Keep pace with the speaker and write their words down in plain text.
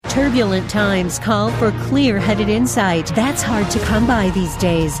Turbulent times call for clear-headed insight. That's hard to come by these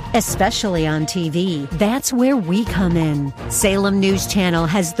days, especially on TV. That's where we come in. Salem News Channel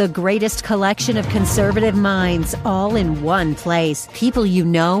has the greatest collection of conservative minds all in one place. People you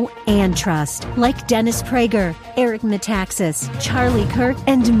know and trust, like Dennis Prager, Eric Metaxas, Charlie Kirk,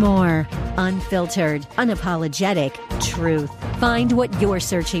 and more. Unfiltered, unapologetic truth. Find what you're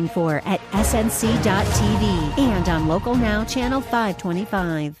searching for at snc.tv and on Local Now, Channel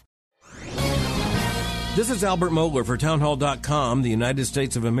 525. This is Albert Mohler for townhall.com. The United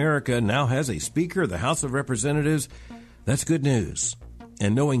States of America now has a Speaker of the House of Representatives. That's good news.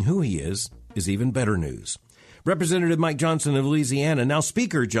 And knowing who he is even better news. Representative Mike Johnson of Louisiana, now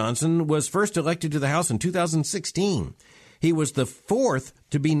Speaker Johnson, was first elected to the House in 2016. He was the fourth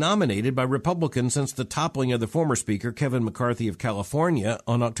to be nominated by Republicans since the toppling of the former Speaker, Kevin McCarthy of California,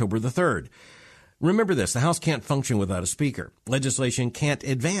 on October the 3rd. Remember this, the House can't function without a Speaker. Legislation can't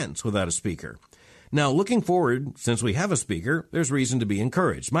advance without a Speaker. Now, looking forward, since we have a Speaker, there's reason to be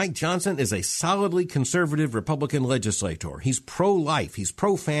encouraged. Mike Johnson is a solidly conservative Republican legislator. He's pro-life. He's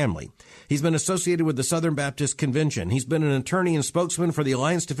pro-family. He's been associated with the Southern Baptist Convention. He's been an attorney and spokesman for the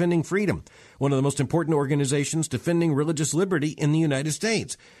Alliance Defending Freedom, one of the most important organizations defending religious liberty in the United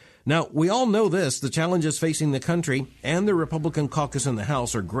States. Now, we all know this. The challenges facing the country and the Republican caucus in the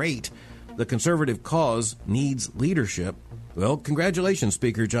House are great. The conservative cause needs leadership. Well, congratulations,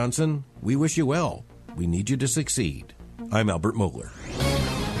 Speaker Johnson. We wish you well. We need you to succeed. I'm Albert Mohler.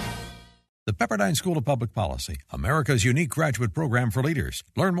 The Pepperdine School of Public Policy, America's unique graduate program for leaders.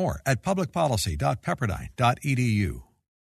 Learn more at publicpolicy.pepperdine.edu.